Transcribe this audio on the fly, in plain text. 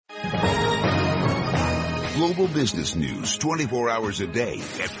Global business news 24 hours a day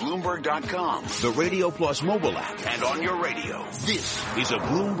at Bloomberg.com, the Radio Plus mobile app, and on your radio. This is a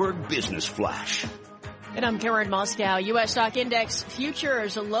Bloomberg Business Flash. And I'm Karen Moscow. U.S. stock index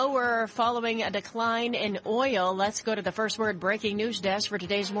futures lower following a decline in oil. Let's go to the First Word breaking news desk for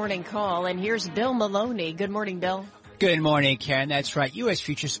today's morning call. And here's Bill Maloney. Good morning, Bill. Good morning, Karen. That's right. U.S.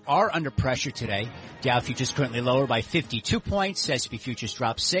 futures are under pressure today. Dow futures currently lower by 52 points. S&P futures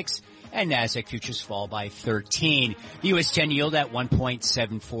drop 6. And NASDAQ futures fall by 13. The U.S. 10 yield at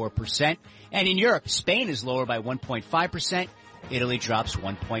 1.74%. And in Europe, Spain is lower by 1.5%. Italy drops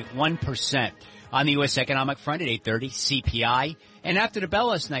 1.1%. On the U.S. economic front at 8:30, CPI. And after the bell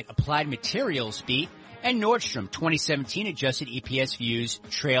last night, Applied Materials beat. And Nordstrom 2017 adjusted EPS views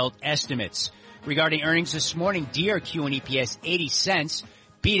trailed estimates. Regarding earnings this morning, Deere Q1 EPS 80 cents,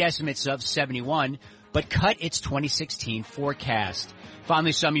 beat estimates of 71, but cut its 2016 forecast.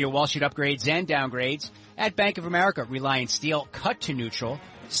 Finally, some of your Wall Street upgrades and downgrades. At Bank of America, Reliance Steel cut to neutral.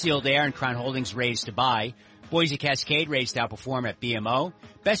 Sealed Air and Crown Holdings raised to buy. Boise Cascade raised to outperform at BMO.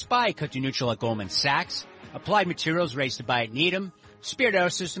 Best Buy cut to neutral at Goldman Sachs. Applied Materials raised to buy at Needham. Spirit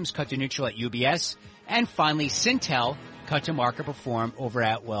Aerosystems cut to neutral at UBS. And finally, Syntel cut to market perform over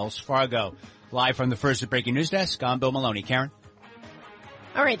at Wells Fargo. Live from the First Breaking News Desk, I'm Bill Maloney. Karen?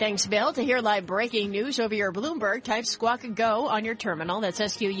 All right, thanks, Bill. To hear live breaking news over your Bloomberg, type Squawk Go on your terminal. That's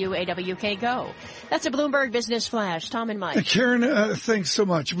SQUAWK Go. That's a Bloomberg Business Flash. Tom and Mike. Karen, thanks so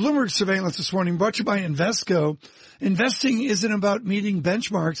much. Bloomberg Surveillance this morning brought to you by Invesco. Investing isn't about meeting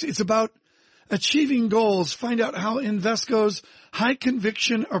benchmarks. It's about achieving goals. Find out how Invesco's high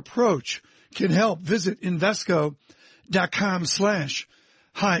conviction approach can help. Visit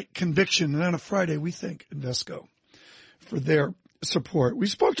Invesco.com/high conviction. And on a Friday, we thank Invesco for their support. We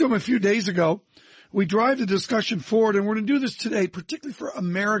spoke to him a few days ago. We drive the discussion forward, and we're going to do this today, particularly for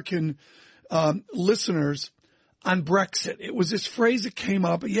American listeners, on Brexit. It was this phrase that came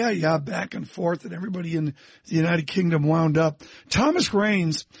up, back and forth, and everybody in the United Kingdom wound up. Thomas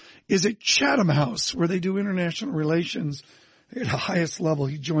Raines is at Chatham House, where they do international relations at the highest level.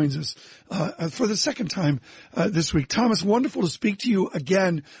 He joins us for the second time this week. Thomas, wonderful to speak to you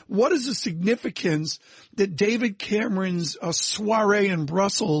again. What is the significance that David Cameron's soiree in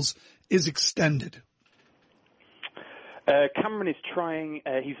Brussels is extended? Cameron is trying.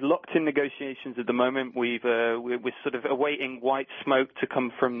 He's locked in negotiations at the moment. We're sort of awaiting white smoke to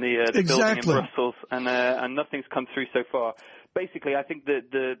come from the building in Brussels, and nothing's come through so far. Basically, I think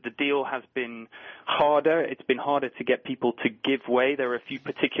that the deal has been harder. It's been harder to get people to give way. There are a few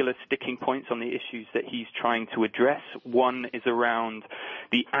particular sticking points on the issues that he's trying to address. One is around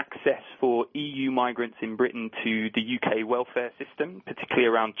the access for EU migrants in Britain to the UK welfare system, particularly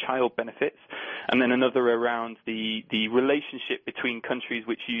around child benefits. And then another around the relationship between countries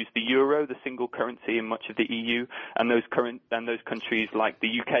which use the euro, the single currency in much of the EU, and those countries like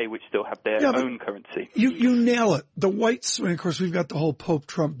the UK which still have their own currency. You nail it. The white smoke. Of course, we've got the whole Pope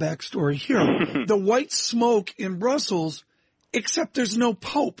Trump backstory here. The white smoke in Brussels, except there's no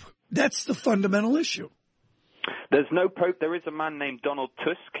Pope. That's the fundamental issue. There's no Pope. There is a man named Donald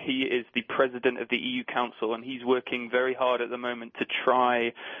Tusk. He is the president of the EU Council, and he's working very hard at the moment to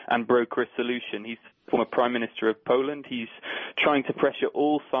try and broker a solution. He's former Prime Minister of Poland. He's trying to pressure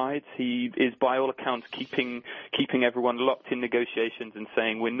all sides. He is, by all accounts, keeping everyone locked in negotiations and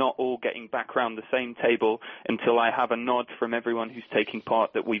saying we're not all getting back around the same table until I have a nod from everyone who's taking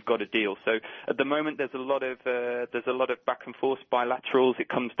part that we've got a deal. So at the moment there's a lot of back and forth bilaterals. It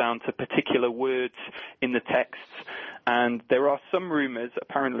comes down to particular words in the texts. And there are some rumors,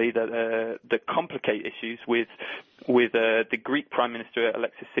 apparently, that complicate issues with the Greek Prime Minister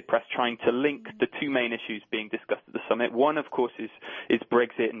Alexis Tsipras trying to link the two main issues being discussed at the summit. One, of course, is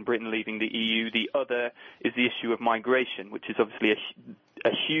Brexit and Britain leaving the EU. The other is the issue of migration, which is obviously a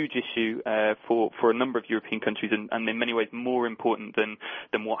huge issue for a number of European countries, and in many ways more important than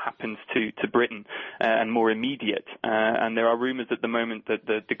what happens to Britain, and more immediate. And there are rumours at the moment that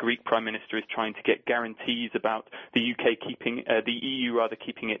the Greek Prime Minister is trying to get guarantees about the EU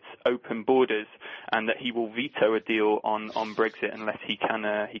keeping its open borders, and that he will veto a deal on Brexit unless he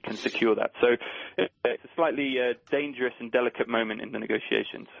can secure that. So it's a slightly dangerous and delicate moment in the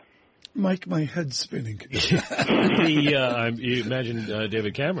negotiations. Mike, my head's spinning. You imagine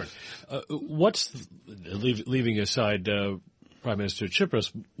David Cameron. Leaving aside Prime Minister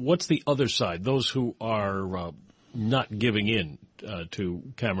Tsipras, what's the other side? Those who are not giving in to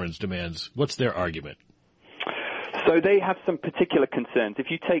Cameron's demands, what's their argument? So they have some particular concerns.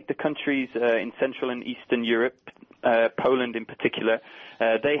 If you take the countries in Central and Eastern Europe, Poland in particular,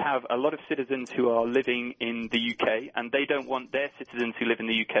 they have a lot of citizens who are living in the UK, and they don't want their citizens who live in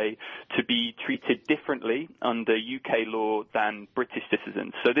the UK to be treated differently under UK law than British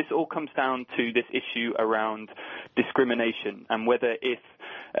citizens. So this all comes down to this issue around discrimination and whether if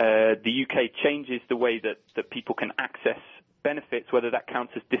the UK changes the way that people can access benefits, whether that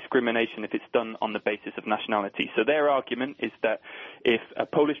counts as discrimination if it's done on the basis of nationality. So their argument is that if a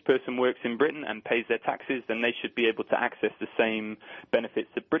Polish person works in Britain and pays their taxes, then they should be able to access the same benefits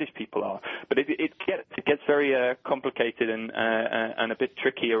that British people are. But it gets very complicated and a bit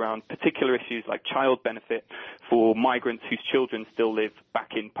tricky around particular issues like child benefit for migrants whose children still live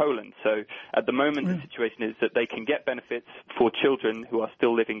back in Poland. So at the moment, the situation is that they can get benefits for children who are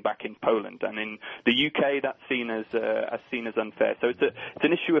still living back in Poland, and in the UK, that's seen as unfair. So it's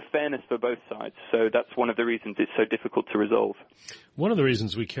an issue of fairness for both sides. So that's one of the reasons it's so difficult to resolve. One of the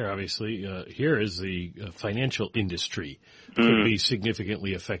reasons we care, obviously, here is the financial industry could be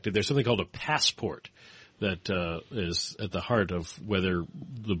significantly affected. There's something called a passport that is at the heart of whether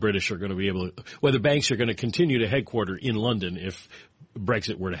the British are going to be able to, whether banks are going to continue to headquarter in London if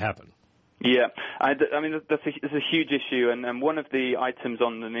Brexit were to happen. Yeah, I mean, that's a huge issue, and one of the items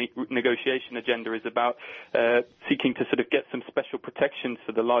on the negotiation agenda is about seeking to sort of get some special protections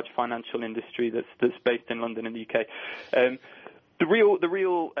for the large financial industry that's based in London and the UK. The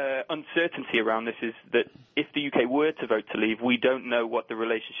real uncertainty around this is that if the UK were to vote to leave, we don't know what the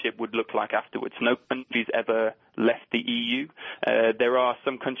relationship would look like afterwards. No country's ever left the EU. There are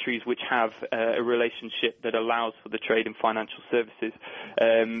some countries which have a relationship that allows for the trade in financial services,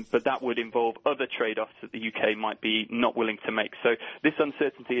 but that would involve other trade-offs that the UK might be not willing to make. So this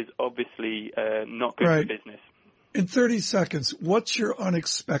uncertainty is obviously not good for business. In 30 seconds, what's your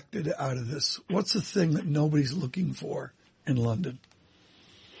unexpected out of this? What's the thing that nobody's looking for in London?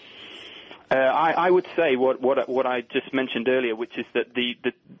 I would say what I just mentioned earlier, which is that the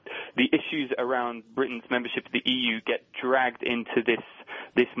issues around Britain's membership of the EU get dragged into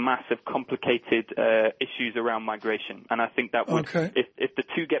this mass of complicated issues around migration, and I think that would, if the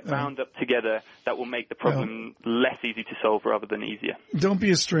two get bound up together, that will make the problem less easy to solve rather than easier. Don't be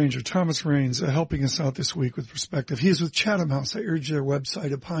a stranger. Thomas Raines helping us out this week with perspective. He is with Chatham House. I urge their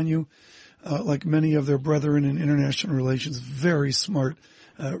website upon you. Like many of their brethren in international relations, very smart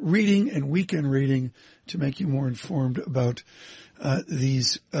reading and weekend reading to make you more informed about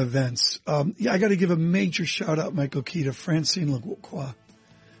these events. I got to give a major shout out, Michael Key, to Francine Lacroix,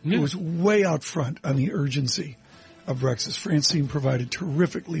 who was way out front on the urgency of Brexit. Francine provided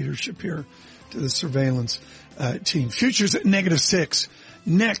terrific leadership here to the surveillance team. Futures at -6.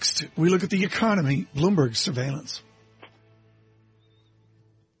 Next, we look at the economy, Bloomberg Surveillance.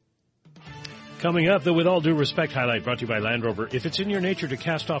 Coming up, the With All Due Respect highlight brought to you by Land Rover. If it's in your nature to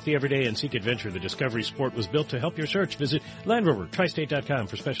cast off the everyday and seek adventure, the Discovery Sport was built to help your search. Visit LandRover, tristate.com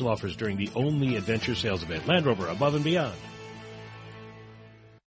for special offers during the only adventure sales event. Land Rover, above and beyond.